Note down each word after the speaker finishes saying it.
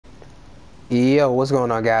Yo, what's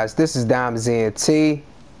going on, guys? This is Dimez ENT,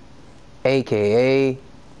 aka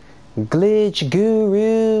Glitch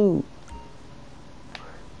Guru.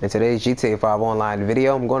 In today's GTA 5 online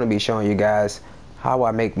video, I'm going to be showing you guys how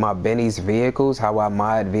I make my Benny's vehicles, how I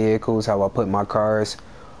mod vehicles, how I put my cars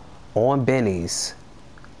on Benny's.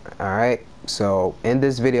 Alright, so in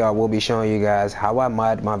this video, I will be showing you guys how I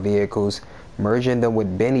mod my vehicles, merging them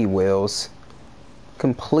with Benny wheels,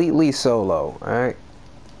 completely solo. Alright.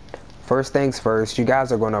 First things first, you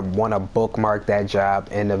guys are going to want to bookmark that job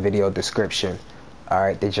in the video description.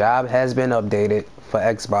 Alright, the job has been updated for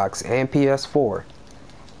Xbox and PS4.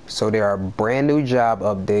 So there are brand new job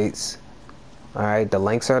updates. Alright, the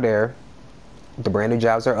links are there. The brand new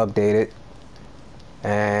jobs are updated.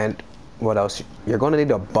 And what else? You're going to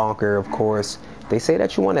need a bunker, of course. They say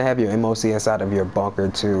that you want to have your MOC inside of your bunker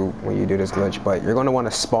too when you do this glitch, but you're going to want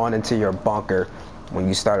to spawn into your bunker when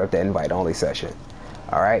you start up the invite only session.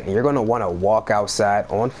 Alright, and you're going to want to walk outside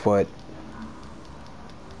on foot.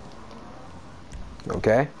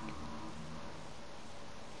 Okay?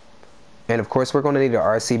 And of course, we're going to need an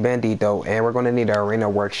RC Bandito, and we're going to need an Arena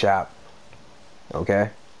Workshop. Okay?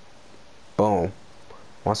 Boom.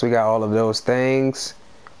 Once we got all of those things,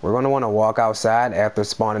 we're going to want to walk outside after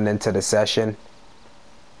spawning into the session.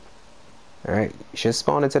 Alright, you should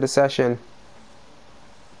spawn into the session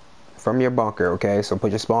from your bunker, okay? So put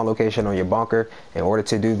your spawn location on your bunker. In order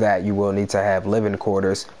to do that, you will need to have living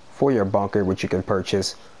quarters for your bunker, which you can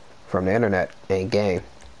purchase from the internet in game.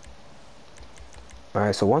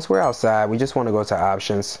 Alright, so once we're outside, we just want to go to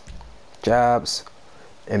options, jobs,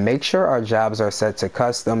 and make sure our jobs are set to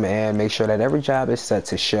custom, and make sure that every job is set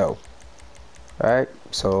to show. Alright,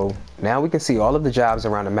 so now we can see all of the jobs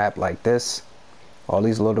around the map like this, all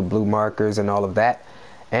these little blue markers and all of that.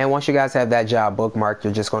 And once you guys have that job bookmarked,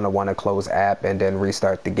 you're just going to want to close app and then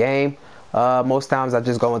restart the game. Most times I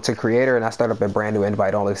just go into creator and I start up a brand new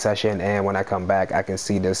invite only session, and when I come back I can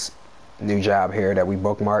see this new job here that we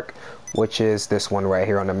bookmark, which is this one right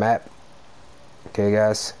here on the map. Okay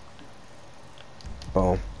guys,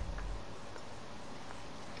 boom.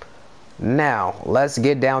 Now let's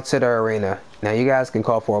get down to the arena. Now you guys can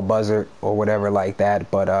call for a buzzard or whatever like that,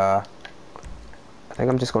 but I think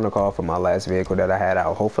I'm just going to call for my last vehicle that I had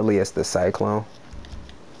out. Hopefully it's the Cyclone.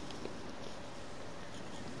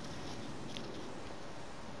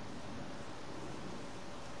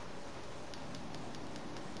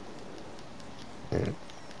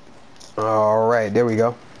 Alright, there we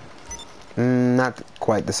go. Not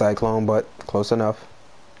quite the Cyclone, but close enough.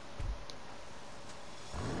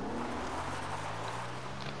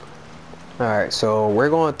 Alright, so we're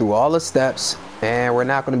going through all the steps, and we're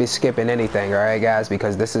not going to be skipping anything, alright guys,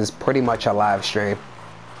 because this is pretty much a live stream.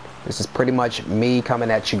 This is pretty much me coming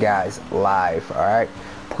at you guys live, alright?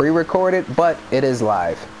 Pre-recorded, but it is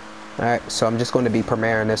live. Alright, so I'm just going to be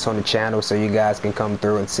premiering this on the channel so you guys can come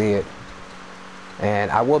through and see it. And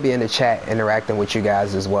I will be in the chat interacting with you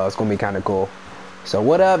guys as well. It's going to be kind of cool. So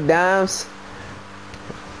what up, Dimes?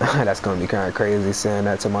 That's going to be kind of crazy saying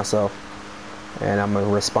that to myself. And I'm going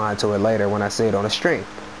to respond to it later when I see it on the stream.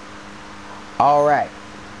 Alright.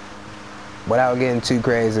 Without getting too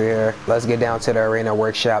crazy here, let's get down to the Arena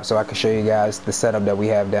Workshop so I can show you guys the setup that we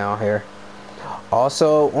have down here.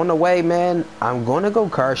 Also, on the way, man, I'm going to go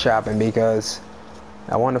car shopping because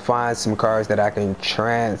I want to find some cars that I can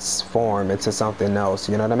transform into something else.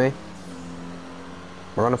 You know what I mean?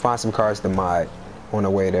 We're going to find some cars to mod on the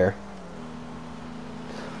way there.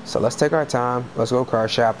 So let's take our time. Let's go car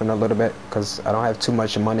shopping a little bit because I don't have too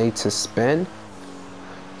much money to spend.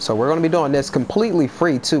 So we're going to be doing this completely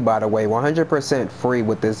free too, by the way. 100% free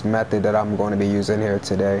with this method that I'm going to be using here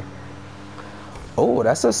today. Oh,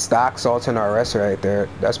 that's a stock Sultan RS right there.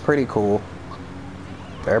 That's pretty cool.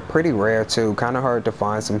 They're pretty rare too. Kind of hard to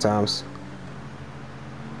find sometimes.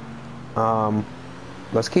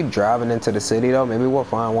 Let's keep driving into the city though. Maybe we'll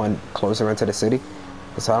find one closer into the city.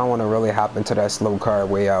 Because I don't want to really hop into that slow car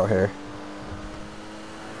way out here.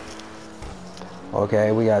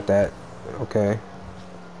 Okay, we got that. Okay.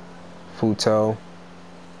 Futo.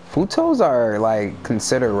 Futos are like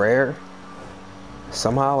considered rare.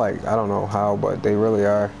 Somehow, like, I don't know how, but they really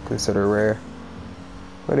are considered rare.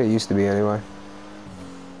 But they used to be anyway.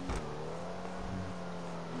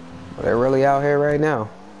 But they're really out here right now.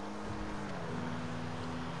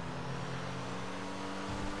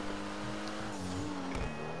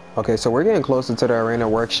 Okay, so we're getting closer to the Arena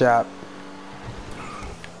Workshop.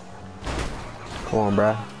 Come on,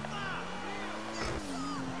 bruh.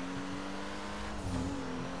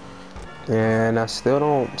 And I still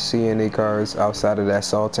don't see any cars outside of that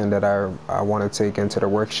Sultan that I want to take into the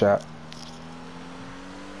workshop.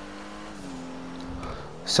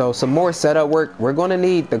 So some more setup work. We're going to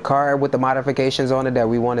need the car with the modifications on it that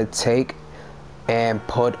we want to take and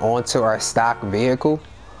put onto our stock vehicle.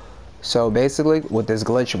 So basically with this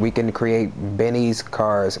glitch we can create Benny's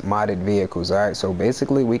cars modded vehicles. Alright, so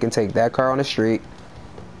basically we can take that car on the street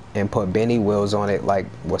and put Benny wheels on it like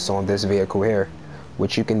what's on this vehicle here,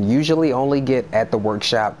 which you can usually only get at the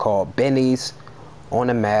workshop called Benny's on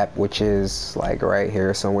the map, which is like right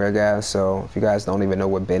here somewhere, guys. So if you guys don't even know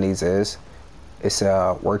what Benny's is, it's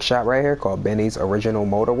a workshop right here called Benny's Original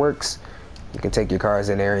Motorworks. You can take your cars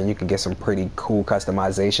in there and you can get some pretty cool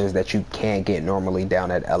customizations that you can't get normally down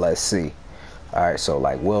at LSC. Alright, so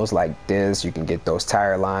like wheels like this, you can get those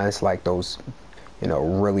tire lines, like those, you know,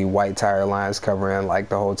 really white tire lines covering like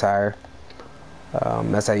the whole tire.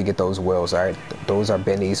 That's how you get those wheels. Alright, those are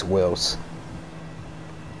Benny's wheels.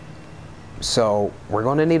 So we're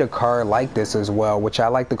going to need a car like this as well, which I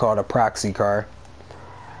like to call the proxy car.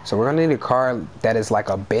 So we're gonna need a car that is like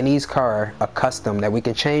a Benny's car, a custom that we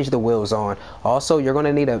can change the wheels on. Also, you're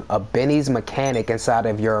gonna need a Benny's mechanic inside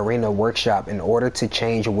of your arena workshop in order to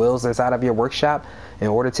change wheels inside of your workshop. In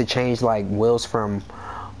order to change like wheels from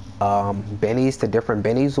Benny's to different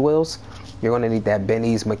Benny's wheels, you're gonna need that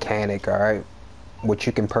Benny's mechanic, all right, which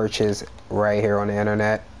you can purchase right here on the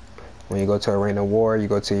internet. When you go to Arena War, you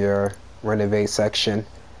go to your renovate section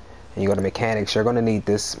and you go to mechanics. You're gonna need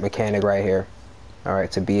this mechanic right here. All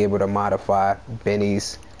right, to be able to modify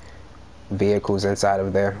Benny's vehicles inside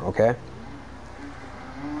of there. Okay,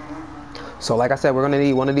 so like I said, we're gonna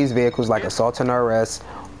need one of these vehicles like a Sultan RS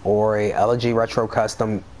or a LG Retro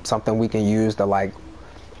Custom, something we can use to like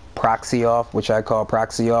proxy off, which I call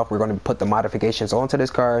proxy off. We're going to put the modifications onto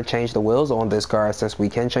this car, change the wheels on this car, since we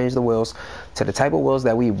can change the wheels to the type of wheels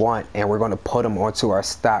that we want, and we're going to put them onto our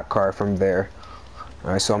stock car from there. All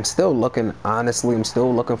right, so I'm still looking, honestly, I'm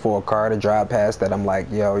still looking for a car to drive past that I'm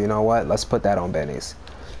like, yo, you know what, let's put that on Benny's.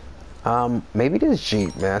 Maybe this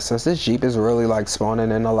Jeep, man, since this Jeep is really like spawning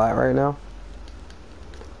in a lot right now.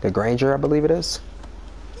 The Granger, I believe it is.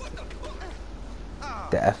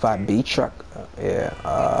 The F5B truck, yeah,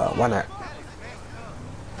 why not?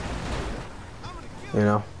 You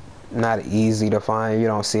know, not easy to find. You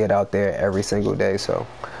don't see it out there every single day. So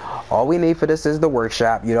all we need for this is the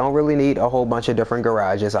workshop. You don't really need a whole bunch of different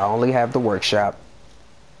garages. I only have the workshop.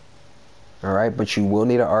 All right, but you will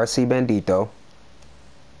need an RC Bandito.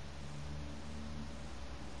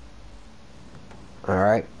 All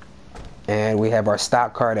right, and we have our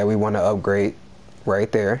stock car that we want to upgrade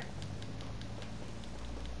right there.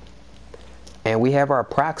 And we have our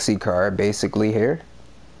proxy car basically here.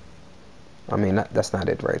 I mean, that's not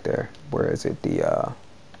it right there. Where is it?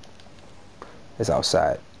 It's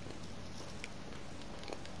outside.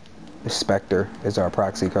 The Spectre is our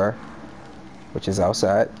proxy car, which is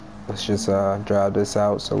outside. Let's just drive this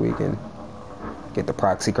out so we can get the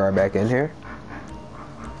proxy car back in here.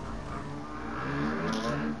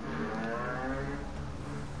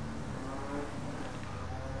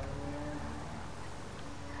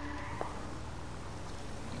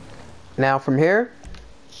 Now from here,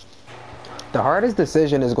 the hardest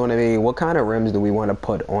decision is going to be what kind of rims do we want to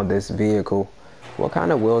put on this vehicle? What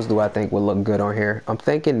kind of wheels do I think will look good on here? I'm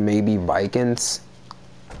thinking maybe Vikings.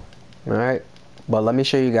 All right, but let me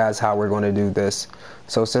show you guys how we're going to do this.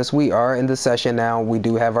 So since we are in the session now, we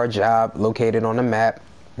do have our job located on the map.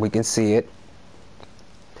 We can see it.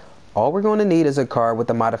 All we're going to need is a car with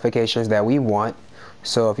the modifications that we want.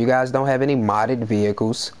 So if you guys don't have any modded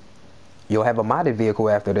vehicles, you'll have a modded vehicle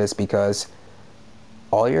after this, because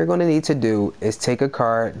all you're going to need to do is take a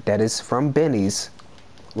car that is from Benny's,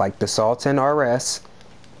 like the Sultan RS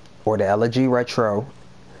or the LG Retro,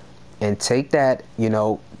 and take that, you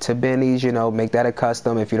know, to Benny's, you know, make that a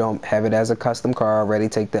custom. If you don't have it as a custom car already,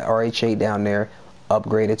 take the RH8 down there,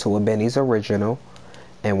 upgrade it to a Benny's Original.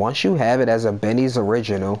 And once you have it as a Benny's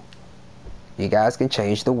Original, you guys can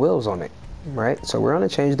change the wheels on it, right? So we're going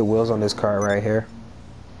to change the wheels on this car right here.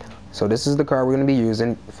 So this is the car we're going to be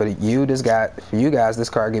using. For you guys, this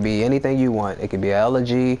car can be anything you want. It could be a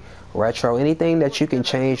LG, Retro, anything that you can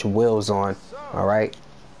change wheels on. All right.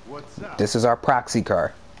 This is our proxy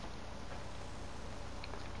car.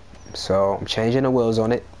 So I'm changing the wheels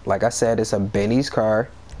on it. Like I said, it's a Benny's car.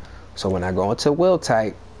 So when I go into wheel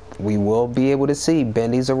type, we will be able to see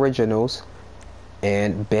Benny's Originals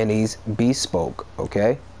and Benny's Bespoke.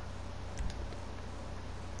 Okay.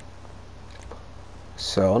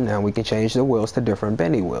 So now we can change the wheels to different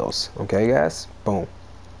Benny wheels. Okay, guys? Boom.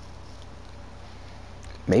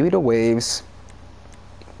 Maybe the waves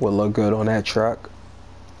will look good on that truck.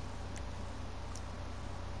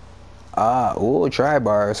 Ooh,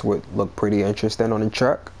 tri-bars would look pretty interesting on the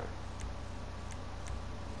truck.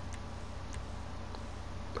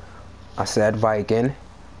 I said Viking.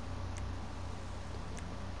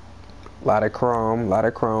 Lot of chrome,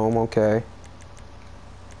 okay.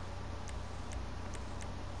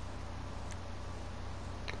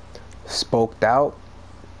 Spoked out,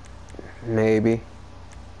 maybe.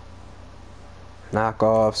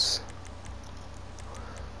 Knockoffs.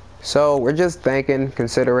 So we're just thinking,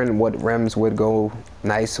 considering what rims would go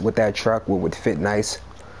nice with that truck, what would fit nice.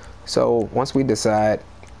 So once we decide,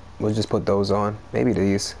 we'll just put those on. Maybe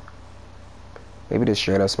these. Maybe the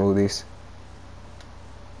straight up smoothies.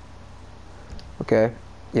 Okay,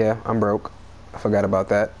 yeah, I'm broke. I forgot about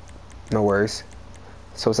that. No worries.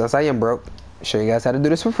 So since I am broke, I'll show you guys how to do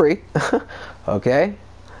this for free. Okay,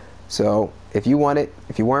 so if you want it,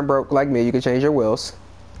 if you weren't broke like me, you can change your wheels.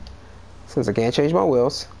 Since I can't change my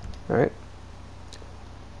wheels, all right,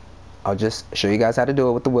 I'll just show you guys how to do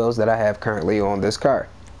it with the wheels that I have currently on this car.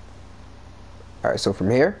 All right, so from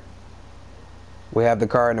here, we have the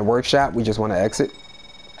car in the workshop. We just want to exit.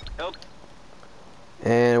 Okay.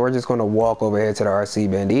 And we're just going to walk over here to the RC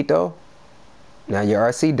Bandito. Now your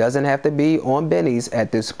RC doesn't have to be on bennies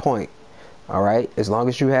at this point. All right, as long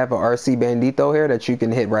as you have a RC Bandito here that you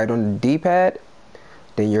can hit right on the D-pad,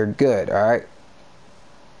 then you're good. All right.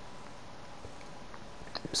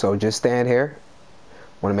 So just stand here.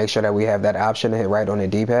 Want to make sure that we have that option to hit right on the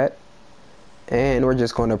D-pad. And we're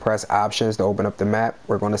just going to press options to open up the map.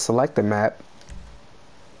 We're going to select the map.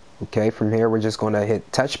 Okay, from here we're just going to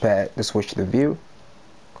hit touchpad to switch the view.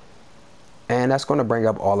 And that's going to bring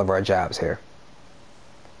up all of our jobs here.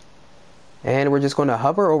 And we're just going to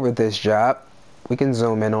hover over this job. We can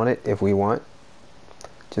zoom in on it if we want.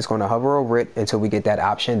 Just going to hover over it until we get that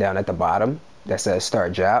option down at the bottom that says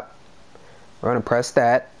start job. We're going to press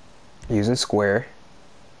that using square.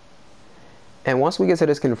 And once we get to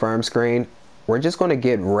this confirm screen, we're just going to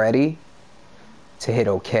get ready to hit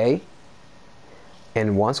OK.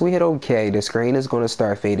 And once we hit OK, the screen is going to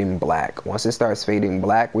start fading black. Once it starts fading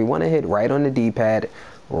black, we want to hit right on the D-pad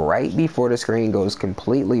right before the screen goes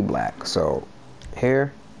completely black. So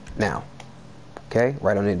here, now. Okay,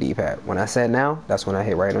 right on the D-pad. When I said now, that's when I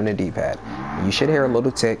hit right on the D-pad. You should hear a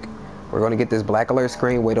little tick. We're going to get this black alert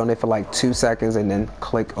screen, wait on it for like 2 seconds, and then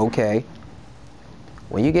click OK.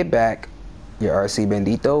 When you get back, your RC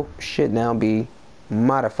Bandito should now be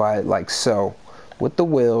modified like so, with the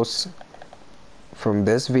wheels from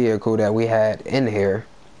this vehicle that we had in here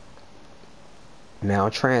now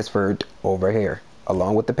transferred over here,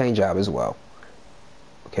 along with the paint job as well.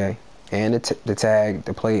 Okay, and the tag,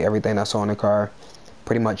 the plate, everything that's on the car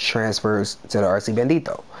pretty much transfers to the RC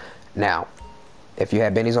Bandito. Now, if you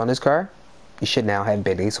have bennies on this car, you should now have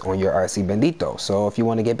bennies on your RC Bandito. So if you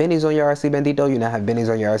want to get bennies on your RC Bandito, you now have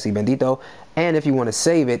bennies on your RC Bandito. And if you want to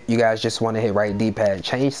save it, you guys just want to hit right D-pad,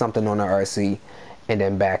 change something on the RC, and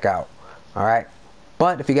then back out. All right.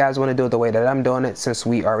 But if you guys want to do it the way that I'm doing it, since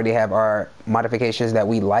we already have our modifications that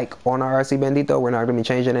we like on our RC Bandito, we're not going to be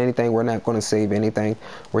changing anything. We're not going to save anything.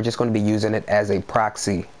 We're just going to be using it as a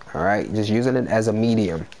proxy. All right. Just using it as a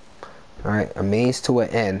medium. All right. A means to an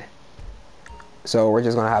end. So we're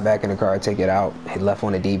just going to hop back in the car, take it out, hit left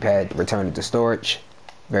on the D-pad, return it to storage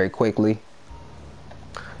very quickly.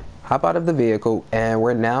 Hop out of the vehicle, and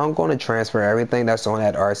we're now going to transfer everything that's on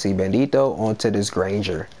that RC Bandito onto this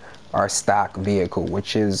Granger, our stock vehicle,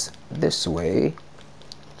 which is this way.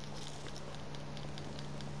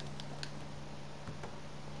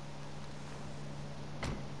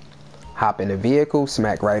 Hop in the vehicle,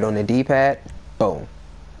 smack right on the D-pad, boom.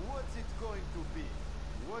 What's it going to be?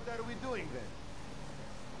 What are we doing then?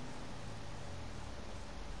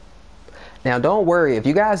 Now don't worry, if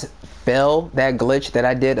you guys fail that glitch that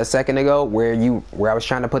I did a second ago where I was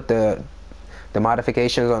trying to put the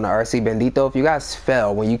modifications on the RC Bandito, if you guys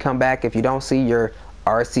fail, when you come back, if you don't see your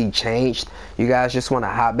RC changed, you guys just want to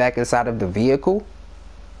hop back inside of the vehicle,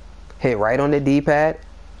 hit right on the D-pad,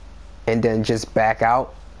 and then just back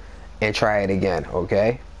out and try it again.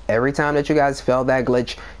 Okay, every time that you guys fail that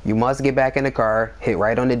glitch, you must get back in the car, hit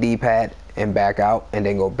right on the D-pad and back out, and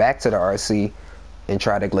then go back to the RC and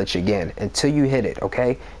try to glitch again until you hit it.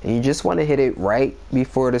 Okay, and you just want to hit it right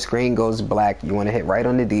before the screen goes black. You want to hit right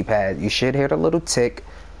on the D-pad. You should hear the little tick.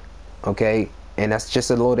 Okay, and that's just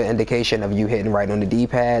a little indication of you hitting right on the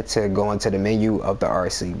D-pad to go into the menu of the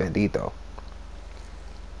RC Bandito.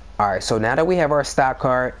 Alright, so now that we have our stock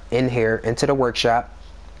car in here into the workshop,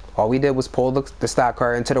 all we did was pull the stock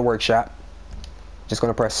car into the workshop. Just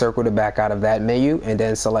going to press circle to back out of that menu and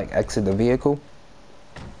then select exit the vehicle.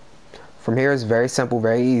 From here it's very simple,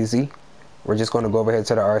 very easy. We're just going to go over here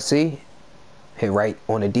to the RC, hit right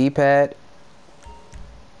on the D-pad,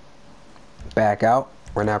 back out.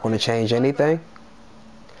 We're not going to change anything.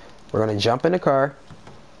 We're going to jump in the car,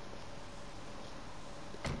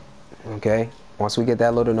 Okay, once we get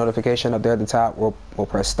that little notification up there at the top, we'll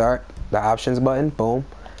press start, the options button, boom,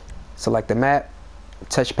 select the map,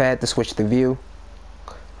 touchpad to switch the view,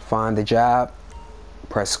 find the job,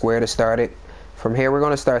 press square to start it. From here, we're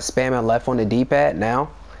going to start spamming left on the D-pad. Now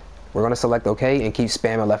we're going to select OK and keep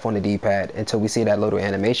spamming left on the D-pad until we see that little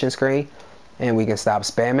animation screen, and we can stop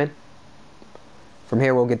spamming. From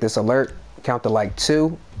here, we'll get this alert, count to like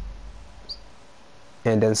 2,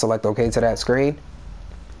 and then select OK to that screen,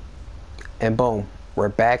 and boom, we're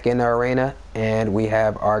back in the arena and we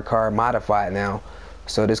have our car modified now.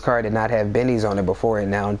 So this car did not have bennies on it before, it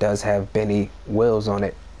now does have Benny wheels on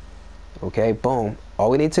it. Okay, boom. All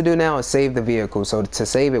we need to do now is save the vehicle. So to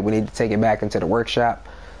save it, we need to take it back into the workshop.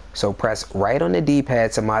 So press right on the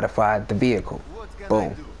D-pad to modify the vehicle.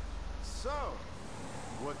 Boom. So,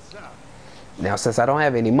 what's up? Now, since I don't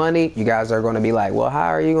have any money, you guys are going to be like, well, how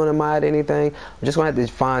are you going to mod anything? I'm just going to have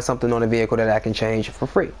to find something on the vehicle that I can change for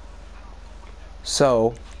free.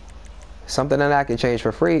 So something that I can change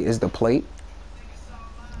for free is the plate.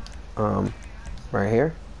 Right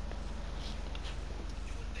here.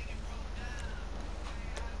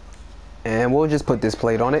 And we'll just put this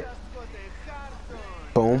plate on it.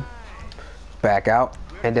 Boom. Back out.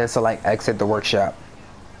 And then select exit the workshop.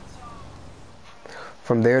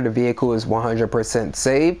 From there, the vehicle is 100%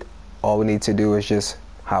 saved. All we need to do is just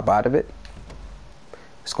hop out of it.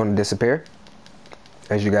 It's going to disappear.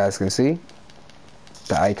 As you guys can see,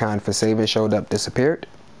 the icon for saving showed up, disappeared.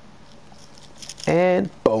 And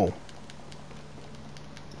boom.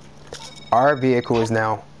 Our vehicle is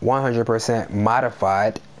now 100%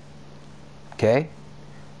 modified. Okay.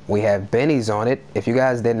 We have bennies on it. If you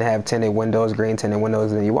guys didn't have tinted windows, green tinted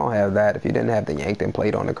windows, then you won't have that. If you didn't have the yanked-in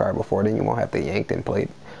plate on the car before, then you won't have the yanked-in plate.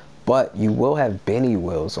 But you will have Benny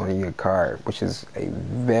wheels on your car, which is a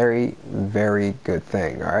very, very good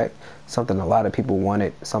thing. All right. Something a lot of people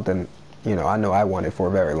wanted. Something, you know I wanted for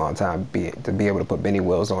a very long time, to be able to put Benny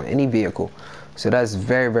wheels on any vehicle. So that's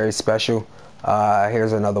very, very special.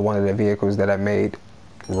 Here's another one of the vehicles that I made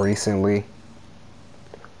recently.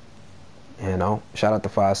 You know, shout out to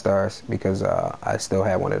 5 stars, because I still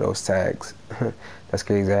had one of those tags. That's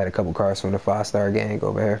crazy. I had a couple cars from the 5-star gang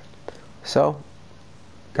over here. So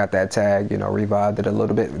got that tag, you know, revived it a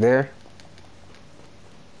little bit there.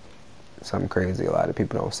 Something crazy a lot of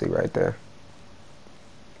people don't see right there.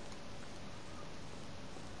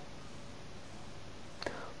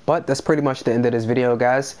 But that's pretty much the end of this video,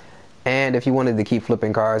 guys. And if you wanted to keep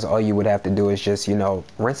flipping cars, all you would have to do is just, you know,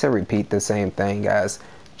 rinse and repeat the same thing, guys.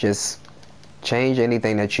 Just change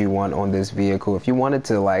anything that you want on this vehicle. If you wanted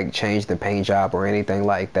to like change the paint job or anything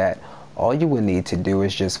like that, all you would need to do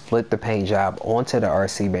is just flip the paint job onto the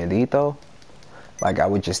RC Bandito. Like I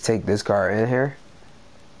would just take this car in here,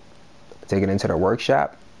 take it into the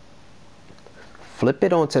workshop, flip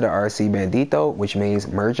it onto the RC Bandito, which means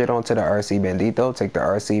merge it onto the RC Bandito, take the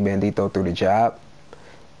RC Bandito through the job.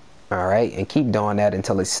 All right, and keep doing that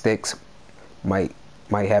until it sticks. Might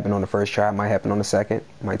happen on the first try, might happen on the second,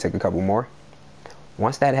 might take a couple more.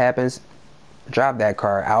 Once that happens, drop that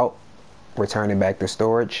car out, return it back to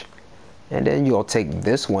storage, and then you'll take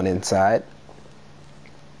this one inside.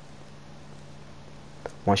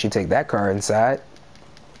 Once you take that car inside,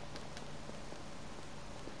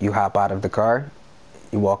 you hop out of the car,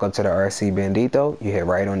 you walk up to the RC Bandito, you hit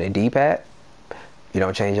right on the D-pad, you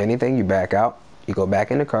don't change anything, you back out, you go back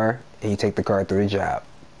in the car, and you take the car through the job.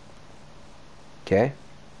 Okay?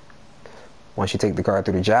 Once you take the car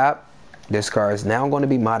through the job, this car is now going to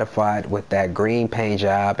be modified with that green paint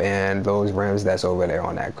job and those rims that's over there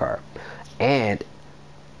on that car. And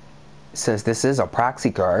since this is a proxy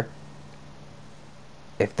car,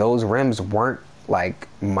 if those rims weren't like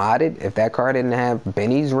modded, if that car didn't have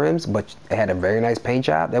Benny's rims, but it had a very nice paint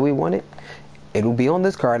job that we wanted, it will be on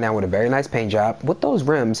this car now with a very nice paint job with those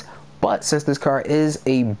rims. But since this car is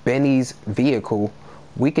a Benny's vehicle,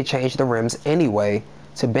 we could change the rims anyway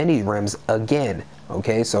to Benny's rims again.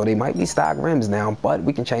 Okay, so they might be stock rims now, but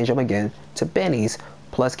we can change them again to Benny's,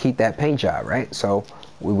 plus keep that paint job, right? So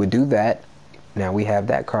we would do that. Now we have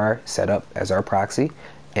that car set up as our proxy,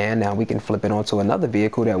 and now we can flip it onto another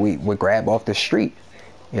vehicle that we would grab off the street.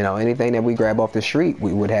 You know, anything that we grab off the street,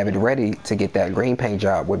 we would have it ready to get that green paint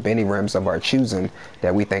job with Benny rims of our choosing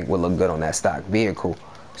that we think would look good on that stock vehicle.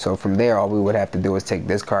 So from there, all we would have to do is take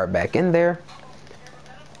this car back in there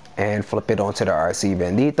and flip it onto the RC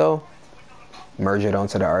Bandito, merge it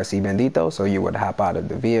onto the RC Bandito. So you would hop out of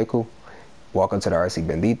the vehicle, walk into the RC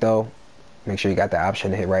Bandito, make sure you got the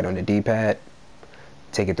option to hit right on the D-pad,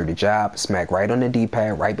 take it through the job, smack right on the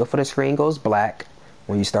D-pad right before the screen goes black.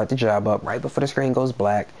 When you start the job up, right before the screen goes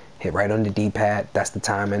black, hit right on the D-pad, that's the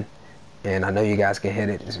timing, and I know you guys can hit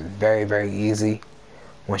it. It's very, very easy.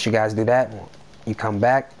 Once you guys do that, you come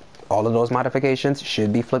back, all of those modifications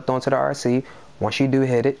should be flipped onto the RC. Once you do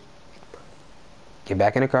hit it, get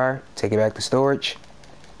back in the car, take it back to storage.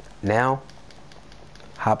 Now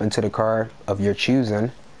hop into the car of your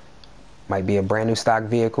choosing. Might be a brand new stock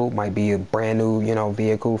vehicle, might be a brand new, you know,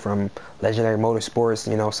 vehicle from Legendary Motorsports,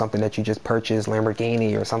 you know, something that you just purchased,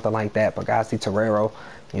 Lamborghini or something like that, Bugatti Torero.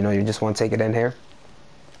 You know, you just want to take it in here.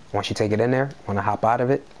 Once you take it in there, want to hop out of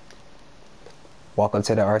it, walk up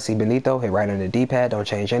to the RC Bandito, hit right on the D-pad, don't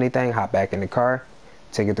change anything, hop back in the car,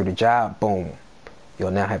 take it through the job, boom.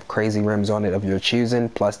 You'll now have crazy rims on it of your choosing,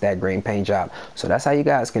 plus that green paint job. So that's how you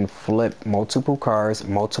guys can flip multiple cars,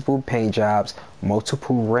 multiple paint jobs,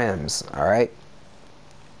 multiple rims, all right?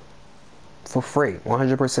 For free,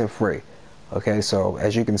 100% free. Okay, so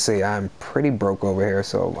as you can see, I'm pretty broke over here,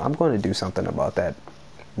 so I'm going to do something about that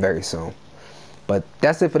very soon. But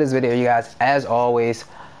that's it for this video, you guys. As always,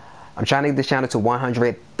 I'm trying to get this channel to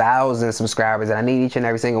 100,000 subscribers, and I need each and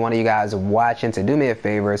every single one of you guys watching to do me a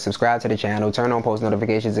favor, subscribe to the channel, turn on post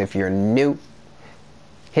notifications if you're new,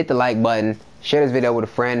 hit the like button, share this video with a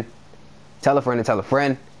friend, tell a friend to tell a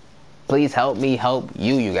friend. Please help me help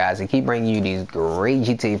you guys, and keep bringing you these great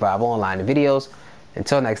GTA 5 online videos.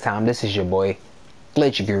 Until next time, this is your boy,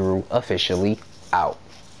 Glitch Guru, officially out.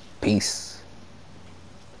 Peace.